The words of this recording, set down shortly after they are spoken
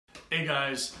Hey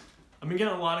guys, I've been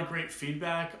getting a lot of great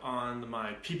feedback on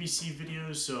my PPC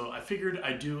videos, so I figured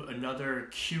I'd do another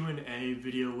Q&A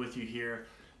video with you here.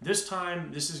 This time,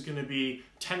 this is going to be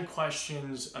 10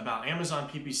 questions about Amazon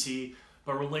PPC,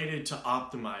 but related to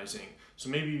optimizing. So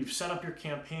maybe you've set up your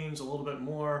campaigns a little bit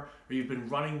more, or you've been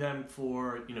running them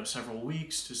for several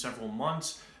weeks to several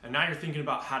months, and now you're thinking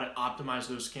about how to optimize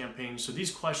those campaigns. So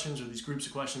these questions, or these groups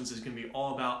of questions, is going to be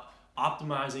all about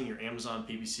optimizing your Amazon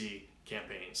PPC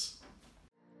campaigns.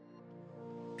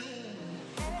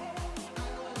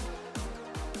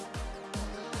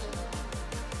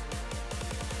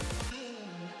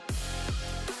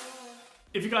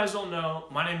 If you guys don't know,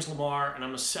 my name is Lamar and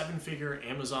I'm a 7-figure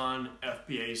Amazon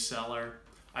FBA seller.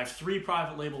 I have 3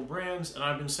 private label brands and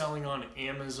I've been selling on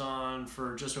Amazon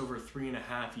for just over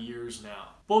 3.5 years now.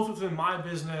 Both within my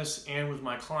business and with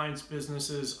my clients'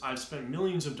 businesses, I've spent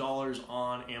millions of dollars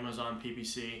on Amazon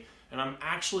PPC, and I'm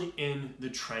actually in the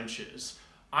trenches.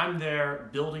 I'm there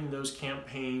building those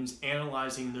campaigns,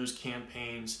 analyzing those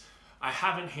campaigns. I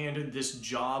haven't handed this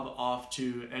job off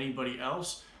to anybody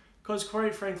else, because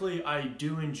quite frankly, I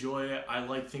do enjoy it. I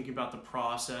like thinking about the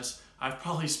process. I've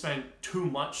probably spent too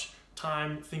much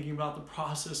time thinking about the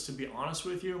process, to be honest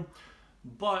with you.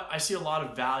 But I see a lot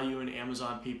of value in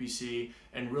Amazon PPC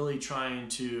and really trying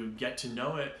to get to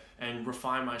know it and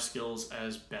refine my skills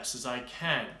as best as I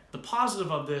can. The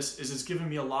positive of this is it's given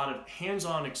me a lot of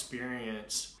hands-on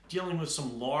experience dealing with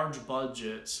some large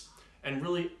budgets and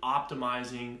really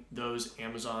optimizing those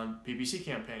Amazon PPC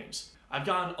campaigns. I've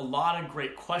gotten a lot of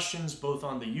great questions both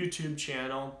on the YouTube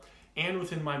channel and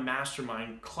within my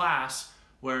mastermind class,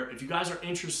 where if you guys are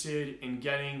interested in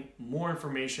getting more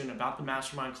information about the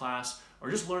mastermind class or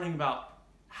just learning about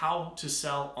how to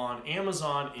sell on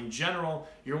Amazon in general,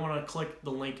 you're going to click the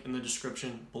link in the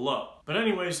description below. But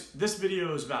anyways, this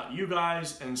video is about you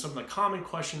guys and some of the common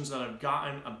questions that I've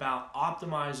gotten about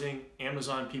optimizing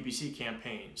Amazon PPC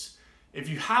campaigns. If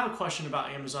you have a question about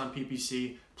Amazon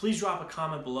PPC, please drop a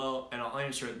comment below and I'll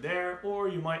answer it there, or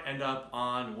you might end up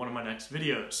on one of my next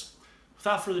videos.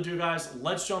 Without further ado, guys,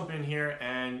 let's jump in here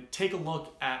and take a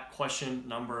look at question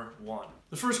number 1.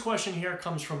 The first question here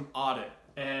comes from Audit,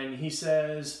 and he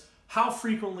says, how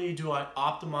frequently do I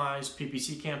optimize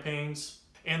PPC campaigns?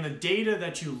 And the data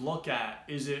that you look at,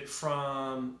 is it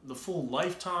from the full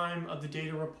lifetime of the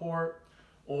data report,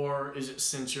 or is it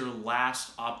since your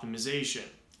last optimization?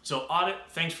 So Audit,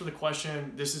 thanks for the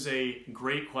question. This is a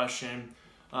great question.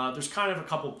 There's kind of a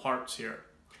couple parts here.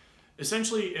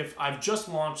 Essentially, if I've just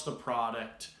launched the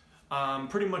product, I'm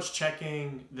pretty much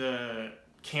checking the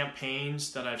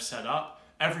campaigns that I've set up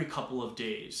every couple of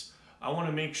days. I want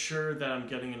to make sure that I'm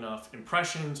getting enough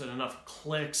impressions and enough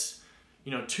clicks,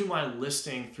 to my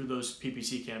listing through those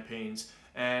PPC campaigns.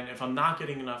 And if I'm not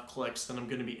getting enough clicks, then I'm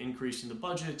going to be increasing the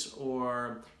budgets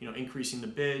or, increasing the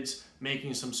bids,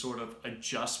 making some sort of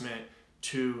adjustment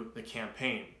to the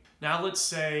campaign. Now, let's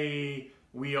say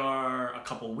we are a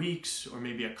couple weeks or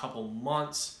maybe a couple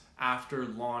months after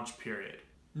launch period.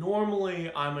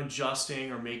 Normally, I'm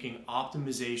adjusting or making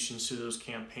optimizations to those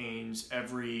campaigns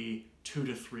every 2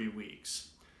 to 3 weeks.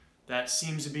 That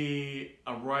seems to be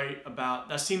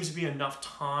enough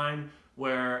time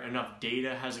where enough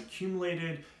data has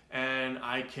accumulated and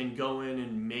I can go in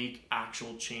and make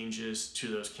actual changes to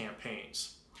those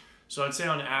campaigns. So I'd say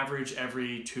on average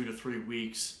every 2 to 3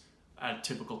 weeks at a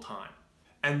typical time.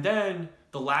 And then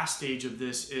the last stage of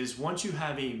this is once you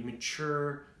have a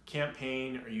mature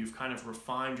campaign, or you've kind of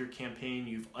refined your campaign,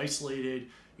 you've isolated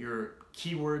your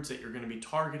keywords that you're going to be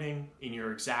targeting in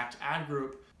your exact ad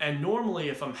group. And normally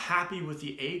if I'm happy with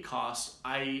the ACoS,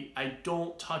 I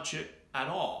don't touch it at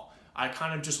all. I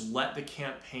kind of just let the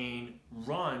campaign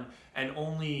run and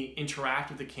only interact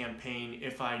with the campaign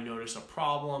if I notice a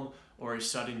problem or a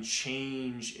sudden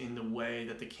change in the way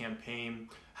that the campaign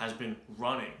has been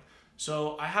running.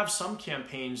 So I have some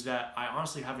campaigns that I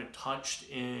honestly haven't touched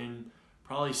in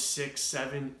probably 6,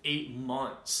 7, 8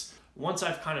 months. Once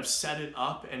I've kind of set it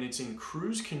up and it's in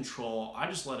cruise control, I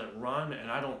just let it run and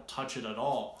I don't touch it at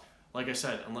all. Like I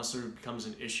said, unless there becomes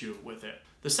an issue with it.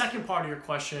 The second part of your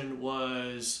question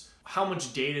was, how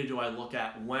much data do I look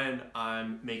at when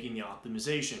I'm making the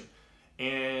optimization?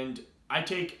 And I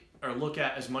look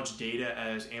at as much data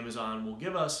as Amazon will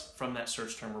give us from that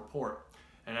search term report.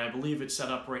 And I believe it's set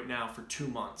up right now for 2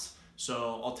 months.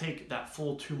 So I'll take that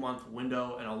full 2-month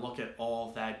window and I'll look at all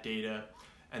of that data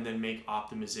and then make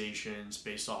optimizations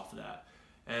based off of that.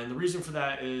 And the reason for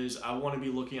that is I want to be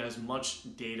looking at as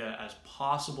much data as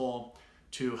possible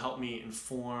to help me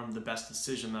inform the best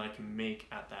decision that I can make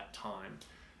at that time.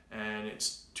 And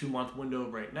it's 2-month window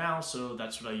right now, so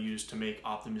that's what I use to make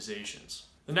optimizations.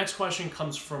 The next question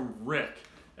comes from Rick,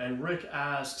 And Rick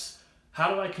asks,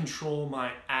 how do I control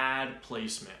my ad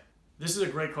placement? This is a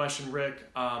great question, Rick.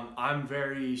 I'm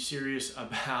very serious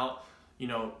about,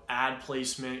 ad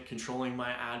placement, controlling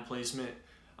my ad placement.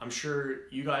 I'm sure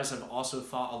you guys have also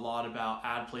thought a lot about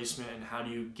ad placement and how do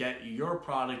you get your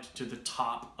product to the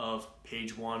top of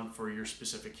page 1 for your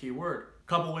specific keyword. A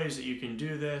couple ways that you can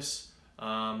do this.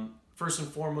 First and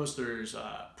foremost, there's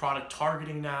product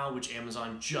targeting now, which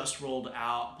Amazon just rolled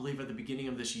out, I believe at the beginning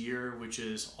of this year, which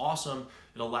is awesome.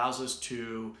 It allows us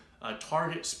to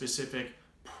target specific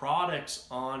products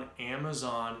on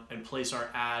Amazon and place our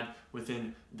ad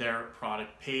within their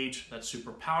product page. That's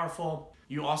super powerful.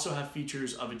 You also have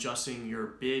features of adjusting your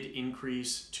bid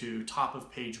increase to top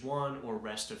of page 1 or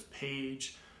rest of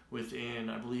page within,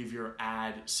 I believe, your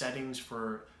ad settings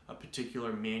for a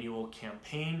particular manual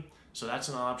campaign. So that's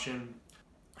an option.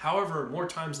 However, more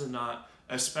times than not,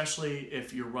 especially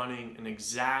if you're running an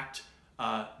exact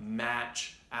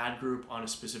match ad group on a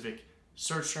specific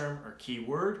search term or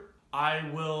keyword, I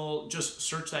will just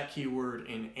search that keyword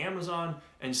in Amazon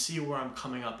and see where I'm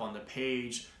coming up on the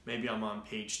page. Maybe I'm on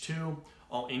page 2.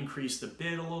 I'll increase the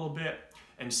bid a little bit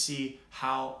and see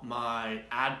how my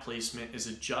ad placement is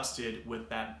adjusted with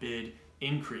that bid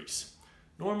increase.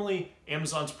 Normally,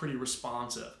 Amazon's pretty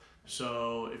responsive.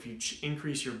 So if you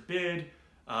increase your bid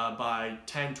by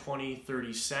 10, 20,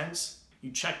 30 cents,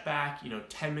 you check back,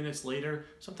 10 minutes later,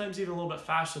 sometimes even a little bit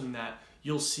faster than that,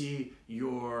 you'll see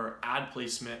your ad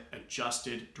placement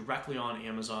adjusted directly on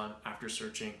Amazon after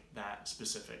searching that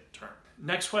specific term.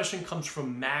 Next question comes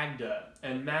from Magda,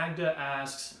 and Magda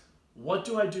asks, what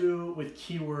do I do with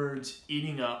keywords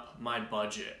eating up my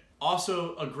budget?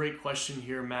 Also a great question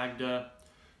here, Magda.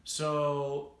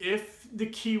 So if the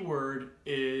keyword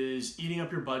is eating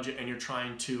up your budget and you're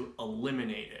trying to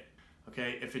eliminate it,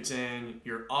 okay, if it's in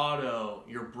your auto,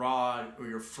 your broad, or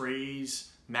your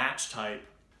phrase match type,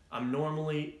 I'm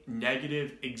normally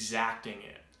negative exacting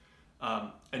it.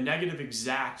 A negative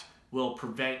exact will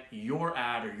prevent your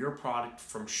ad or your product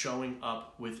from showing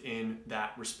up within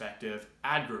that respective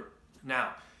ad group.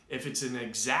 Now, if it's an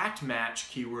exact match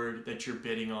keyword that you're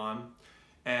bidding on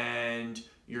and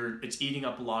it's eating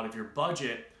up a lot of your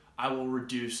budget, I will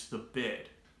reduce the bid.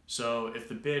 So if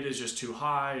the bid is just too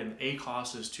high and the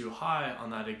ACoS is too high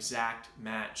on that exact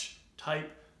match type,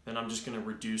 then I'm just gonna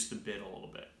reduce the bid a little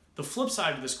bit. The flip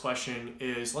side of this question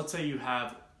is, let's say you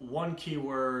have one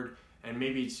keyword, and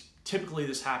maybe typically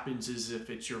this happens is if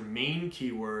it's your main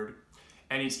keyword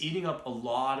and it's eating up a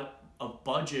lot of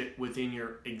budget within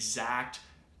your exact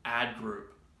ad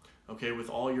group, okay, with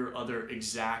all your other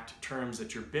exact terms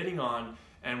that you're bidding on.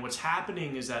 And what's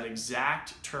happening is that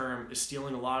exact term is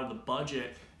stealing a lot of the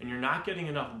budget and you're not getting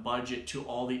enough budget to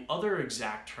all the other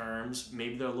exact terms.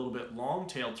 Maybe they're a little bit long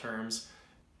tail terms,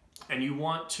 and you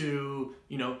want to,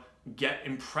 get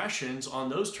impressions on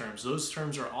those terms. Those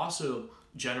terms are also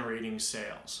generating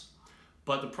sales.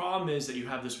 But the problem is that you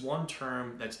have this one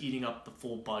term that's eating up the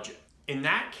full budget. In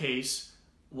that case,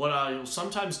 what I'll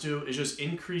sometimes do is just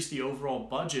increase the overall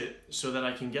budget so that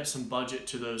I can get some budget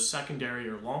to those secondary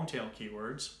or long tail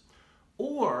keywords.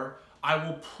 Or I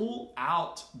will pull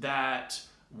out that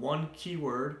one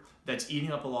keyword that's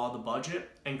eating up a lot of the budget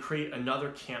and create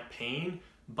another campaign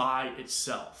by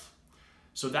itself.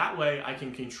 So that way I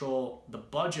can control the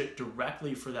budget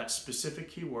directly for that specific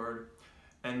keyword,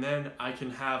 and then I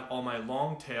can have all my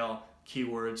long tail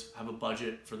keywords have a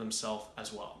budget for themselves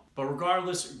as well. But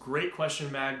regardless, great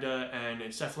question, Magda, and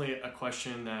it's definitely a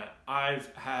question that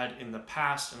I've had in the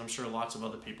past, and I'm sure lots of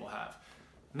other people have.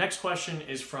 Next question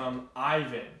is from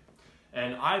Ivan,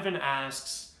 and Ivan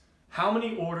asks, how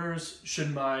many orders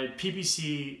should my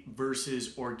PPC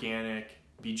versus organic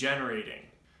be generating?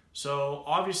 So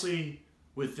obviously,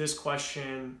 with this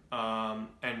question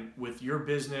and with your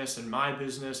business and my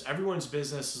business, everyone's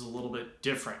business is a little bit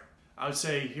different. I would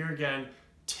say here again,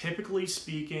 typically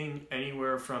speaking,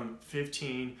 anywhere from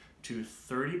 15 to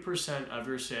 30% of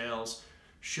your sales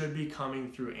should be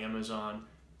coming through Amazon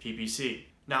PPC.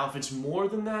 Now, if it's more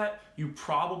than that, you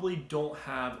probably don't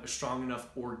have a strong enough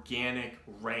organic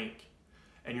rank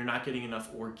and you're not getting enough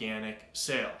organic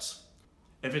sales.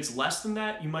 If it's less than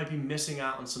that, you might be missing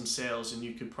out on some sales and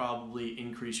you could probably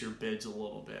increase your bids a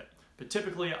little bit. But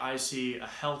typically I see a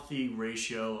healthy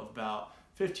ratio of about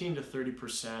 15 to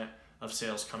 30% of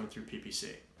sales coming through PPC.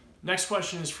 Next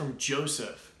question is from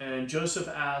Joseph, and Joseph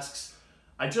asks,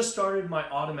 I just started my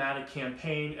automatic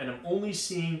campaign and I'm only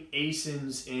seeing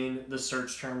ASINs in the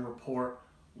search term report.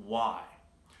 Why?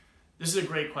 This is a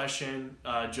great question,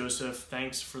 Joseph.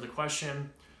 Thanks for the question.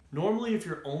 Normally, if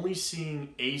you're only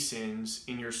seeing ASINs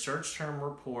in your search term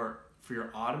report for your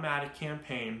automatic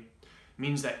campaign,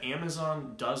 means that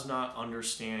Amazon does not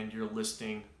understand your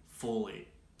listing fully.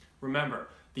 Remember,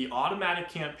 the automatic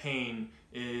campaign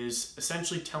is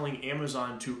essentially telling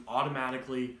Amazon to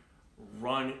automatically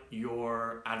run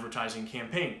your advertising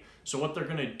campaign. So what they're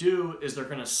gonna do is they're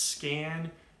gonna scan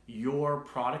your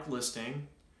product listing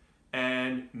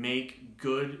and make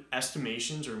good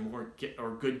estimations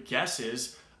or good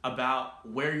guesses about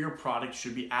where your product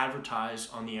should be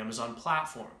advertised on the Amazon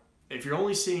platform. If you're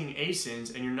only seeing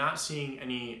ASINs and you're not seeing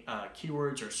any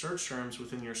keywords or search terms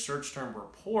within your search term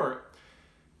report,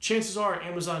 chances are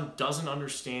Amazon doesn't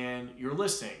understand your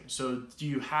listing. So do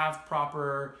you have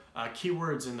proper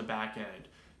keywords in the back end?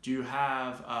 Do you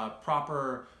have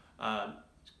proper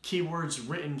keywords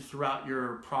written throughout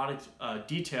your product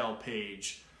detail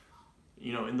page?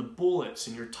 You know, in the bullets,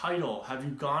 in your title, have you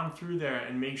gone through there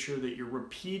and make sure that you're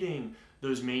repeating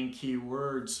those main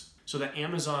keywords so that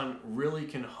Amazon really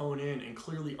can hone in and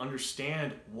clearly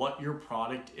understand what your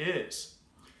product is?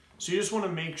 So you just want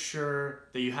to make sure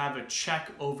that you have a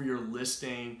check over your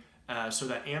listing so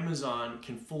that Amazon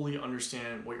can fully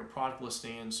understand what your product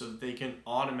listing is so that they can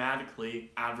automatically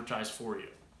advertise for you.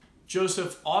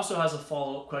 Joseph also has a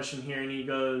follow-up question here, and he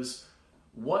goes,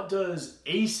 what does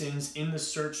ASINs in the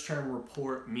search term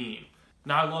report mean?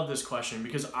 Now, I love this question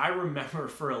because I remember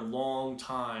for a long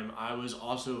time I was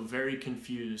also very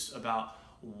confused about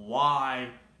why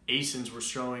ASINs were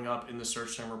showing up in the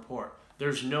search term report.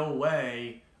 There's no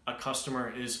way a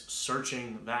customer is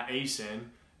searching that ASIN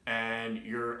and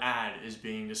your ad is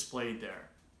being displayed there.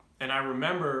 And I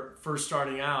remember first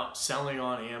starting out selling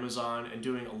on Amazon and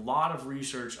doing a lot of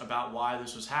research about why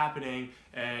this was happening,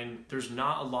 and there's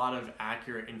not a lot of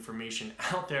accurate information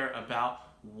out there about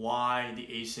why the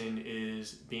ASIN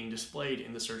is being displayed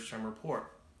in the search term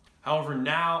report. However,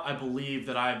 now I believe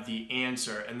that I have the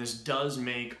answer, and this does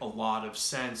make a lot of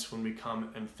sense when we come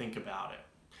and think about it.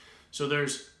 So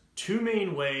there's two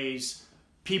main ways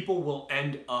people will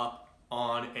end up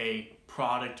on a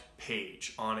product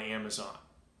page on Amazon.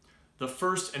 The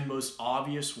first and most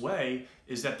obvious way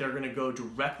is that they're going to go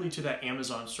directly to that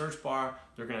Amazon search bar,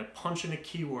 they're going to punch in a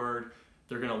keyword,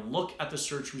 they're going to look at the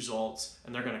search results,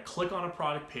 and they're going to click on a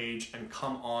product page and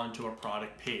come on to a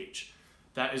product page.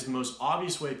 That is the most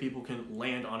obvious way people can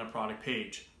land on a product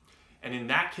page. And in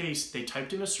that case, they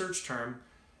typed in a search term,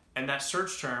 and that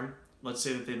search term, let's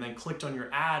say that they then clicked on your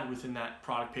ad within that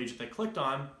product page that they clicked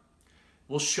on,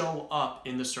 will show up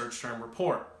in the search term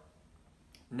report.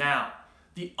 Now,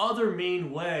 the other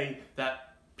main way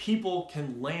that people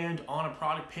can land on a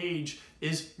product page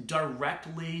is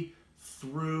directly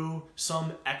through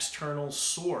some external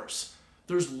source.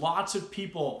 There's lots of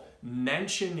people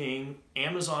mentioning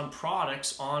Amazon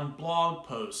products on blog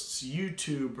posts,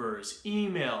 YouTubers,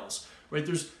 emails, right?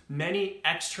 There's many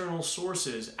external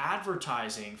sources,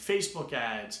 advertising, Facebook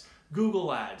ads,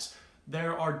 Google ads.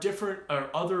 There are different or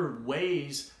other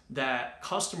ways that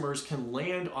customers can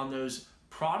land on those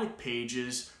product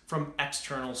pages from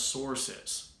external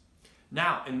sources.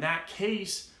 Now, in that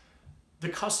case, the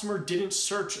customer didn't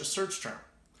search a search term.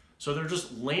 So they're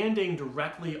just landing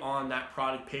directly on that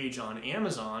product page on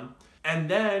Amazon, and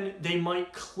then they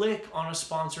might click on a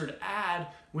sponsored ad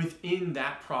within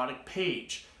that product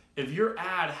page. If your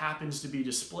ad happens to be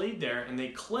displayed there and they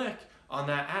click on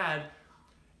that ad,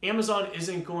 Amazon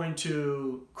isn't going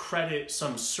to credit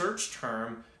some search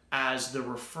term as the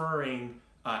referring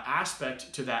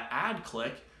aspect to that ad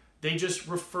click. They just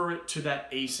refer it to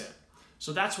that ASIN.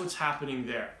 So that's what's happening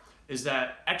there, is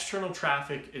that external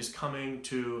traffic is coming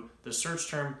to the search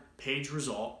term page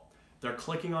result. They're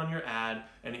clicking on your ad,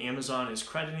 and Amazon is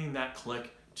crediting that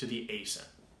click to the ASIN.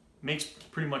 Makes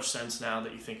pretty much sense now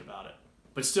that you think about it.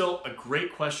 But still, a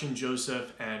great question,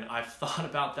 Joseph, and I've thought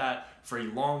about that for a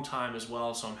long time as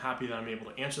well, so I'm happy that I'm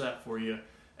able to answer that for you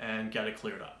and get it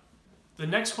cleared up. The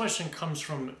next question comes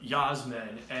from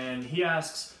Yasmin, and he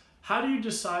asks, how do you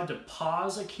decide to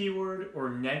pause a keyword or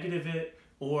negative it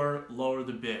or lower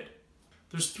the bid?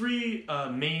 There's three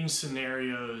main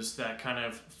scenarios that kind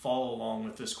of follow along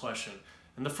with this question.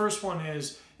 And the first one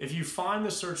is, if you find the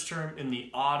search term in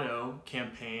the auto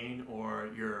campaign or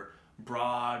your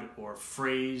broad or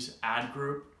phrase ad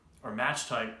group or match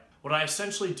type, what I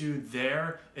essentially do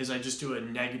there is I just do a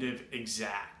negative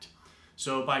exact.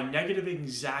 So by negative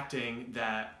exacting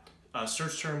that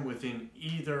search term within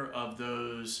either of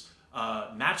those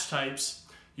match types,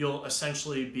 you'll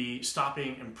essentially be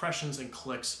stopping impressions and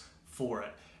clicks for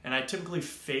it. And I typically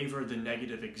favor the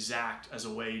negative exact as a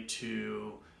way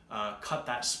to cut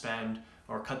that spend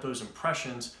or cut those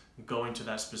impressions going to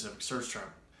that specific search term.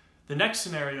 The next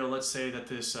scenario, let's say that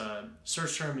this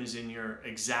search term is in your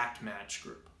exact match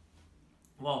group.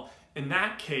 Well, in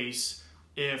that case,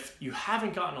 if you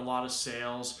haven't gotten a lot of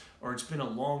sales, or it's been a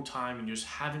long time and you just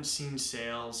haven't seen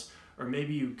sales, or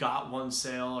maybe you got one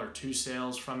sale or two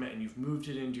sales from it and you've moved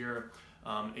it into your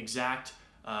exact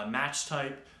match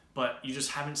type, but you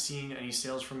just haven't seen any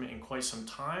sales from it in quite some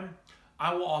time,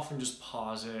 I will often just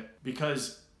pause it,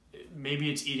 because maybe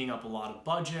it's eating up a lot of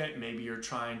budget. Maybe you're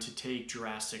trying to take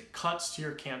drastic cuts to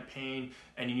your campaign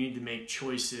and you need to make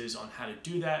choices on how to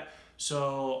do that.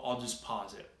 So I'll just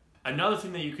pause it. Another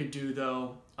thing that you could do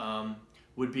though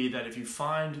would be that if you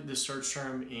find the search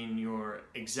term in your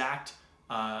exact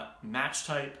match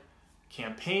type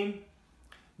campaign,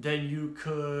 then you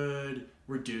could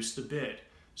reduce the bid.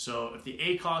 So if the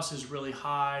ACoS is really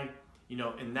high,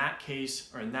 in that case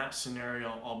or in that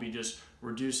scenario, I'll be just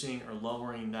reducing or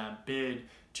lowering that bid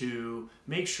to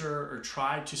make sure, or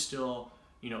try to still,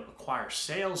 acquire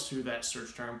sales through that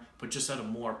search term, but just at a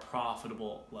more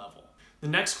profitable level. The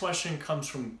next question comes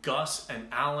from Gus and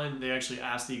Alan. They actually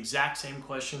asked the exact same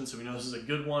question, so we know this is a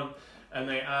good one. And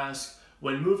they ask,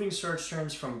 when moving search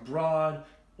terms from broad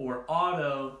or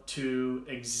auto to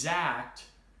exact,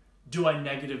 do I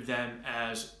negative them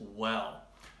as well?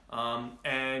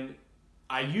 And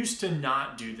I used to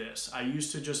not do this. I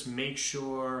used to just make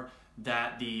sure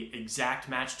that the exact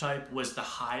match type was the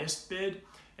highest bid,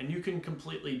 and you can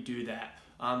completely do that.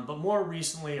 But more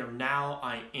recently, or now,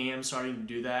 I am starting to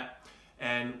do that.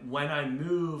 And when I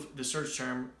move the search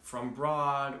term from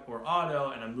broad or auto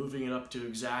and I'm moving it up to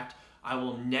exact, I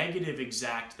will negative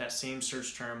exact that same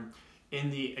search term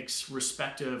in the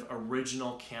respective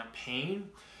original campaign.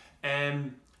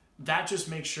 And that just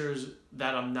makes sure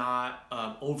that I'm not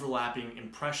overlapping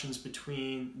impressions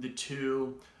between the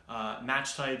two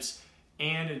match types,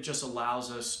 and it just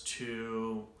allows us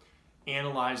to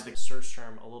analyze the search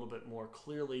term a little bit more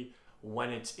clearly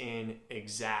when it's in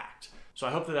exact. So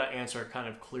I hope that that answer kind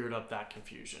of cleared up that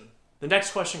confusion. The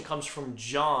next question comes from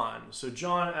John. So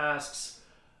John asks,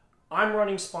 I'm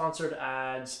running sponsored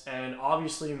ads and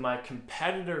obviously my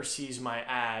competitor sees my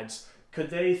ads. Could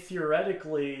they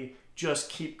theoretically just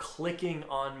keep clicking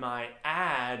on my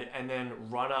ad and then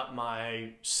run up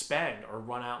my spend or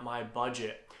run out my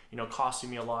budget, costing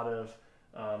me a lot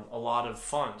of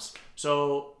funds?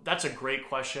 So that's a great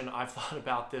question. I've thought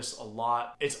about this a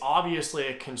lot. It's obviously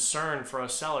a concern for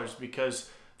us sellers, because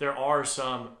there are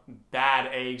some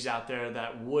bad eggs out there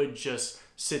that would just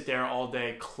sit there all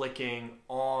day clicking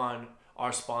on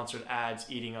our sponsored ads,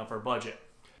 eating up our budget.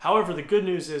 However, the good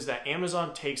news is that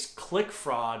Amazon takes click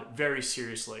fraud very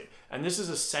seriously. And this is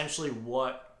essentially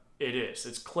what it is.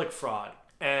 It's click fraud.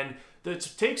 And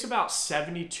it takes about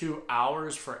 72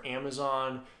 hours for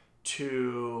Amazon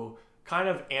to kind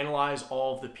of analyze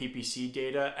all of the PPC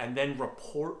data and then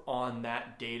report on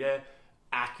that data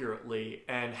accurately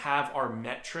and have our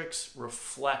metrics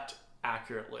reflect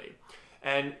accurately.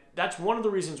 And that's one of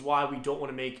the reasons why we don't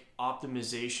want to make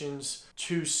optimizations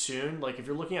too soon. Like if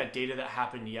you're looking at data that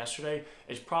happened yesterday,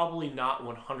 it's probably not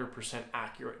 100%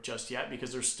 accurate just yet,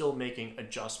 because they're still making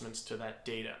adjustments to that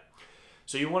data.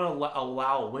 So you want to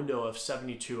allow a window of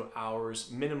 72 hours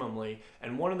minimally.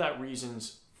 And one of the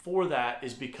reasons for that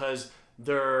is because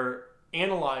they're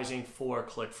analyzing for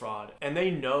click fraud, and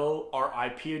they know our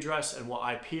IP address and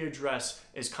what IP address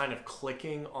is kind of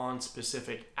clicking on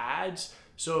specific ads.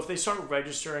 So if they start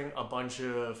registering a bunch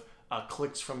of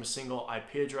clicks from a single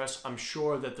IP address, I'm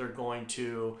sure that they're going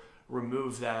to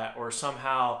remove that or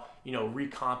somehow,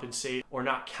 recompensate or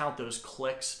not count those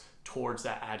clicks towards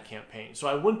that ad campaign. So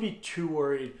I wouldn't be too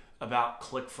worried about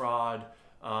click fraud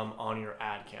on your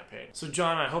ad campaign. So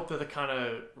John, I hope that that kind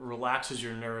of relaxes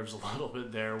your nerves a little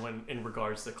bit there when in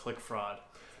regards to click fraud.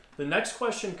 The next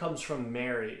question comes from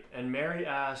Mary, and Mary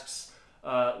asks,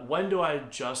 when do I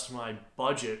adjust my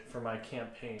budget for my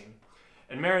campaign?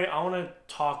 And Mary, I want to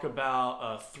talk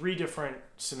about 3 different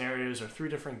scenarios or 3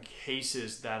 different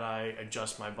cases that I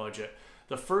adjust my budget.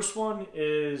 The first one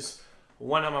is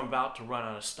when I'm about to run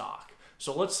out of stock.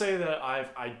 So let's say that I've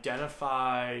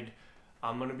identified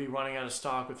I'm going to be running out of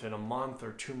stock within a month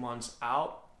or 2 months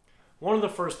out. One of the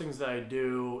first things that I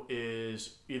do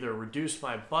is either reduce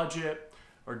my budget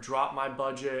or drop my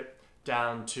budget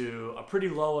down to a pretty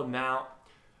low amount,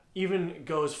 even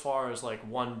go as far as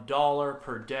like $1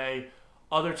 per day.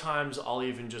 Other times I'll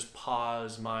even just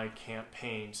pause my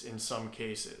campaigns in some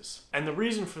cases. And the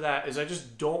reason for that is I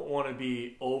just don't want to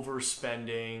be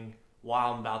overspending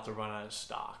while I'm about to run out of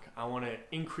stock. I want to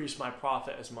increase my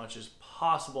profit as much as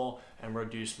possible and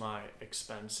reduce my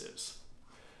expenses.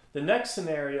 The next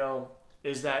scenario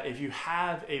is that if you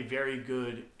have a very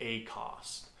good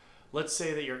ACoS, let's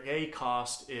say that your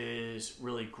ACoS is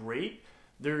really great,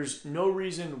 there's no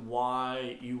reason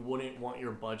why you wouldn't want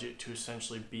your budget to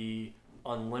essentially be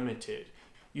unlimited.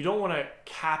 You don't want to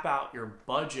cap out your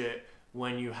budget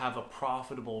when you have a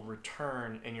profitable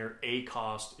return and your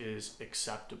ACost is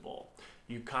acceptable.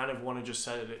 You kind of want to just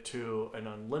set it to an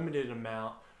unlimited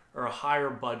amount or a higher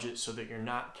budget so that you're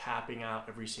not capping out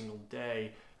every single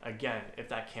day, again, if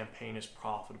that campaign is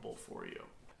profitable for you.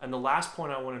 And the last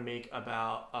point I want to make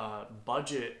about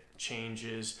budget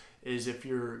changes is if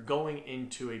you're going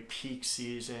into a peak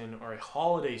season or a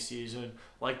holiday season,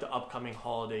 like the upcoming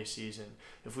holiday season.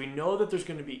 If we know that there's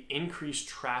going to be increased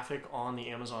traffic on the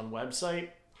Amazon website,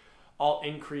 I'll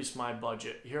increase my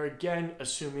budget. Here again,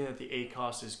 assuming that the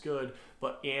ACost is good,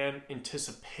 but in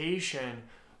anticipation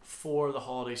for the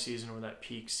holiday season or that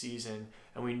peak season,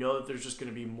 and we know that there's just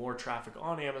going to be more traffic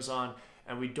on Amazon,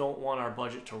 and we don't want our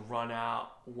budget to run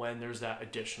out when there's that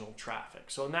additional traffic.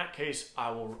 So in that case,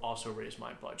 I will also raise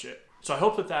my budget. So I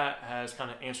hope that that has kind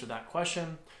of answered that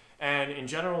question. And in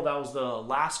general, that was the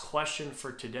last question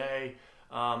for today.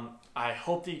 I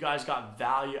hope that you guys got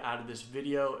value out of this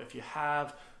video. If you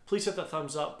have, please hit the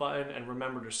thumbs up button and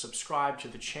remember to subscribe to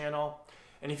the channel.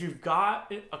 And if you've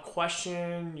got a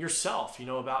question yourself,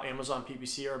 about Amazon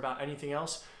PPC or about anything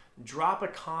else, drop a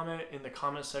comment in the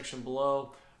comment section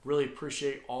below. Really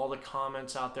appreciate all the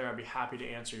comments out there. I'd be happy to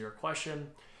answer your question.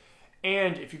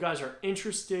 And if you guys are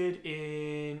interested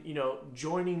in,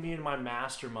 joining me in my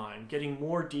mastermind, getting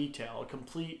more detail, a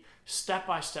complete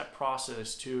step-by-step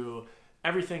process to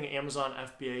everything Amazon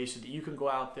FBA so that you can go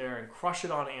out there and crush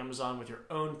it on Amazon with your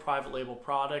own private label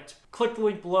product, click the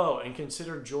link below and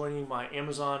consider joining my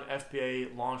Amazon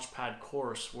FBA Launchpad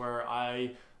course, where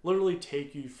I literally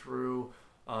take you through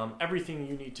everything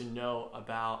you need to know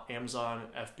about Amazon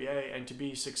FBA and to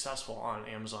be successful on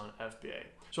Amazon FBA.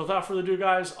 So without further ado,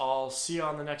 guys, I'll see you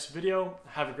on the next video.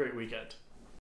 Have a great weekend.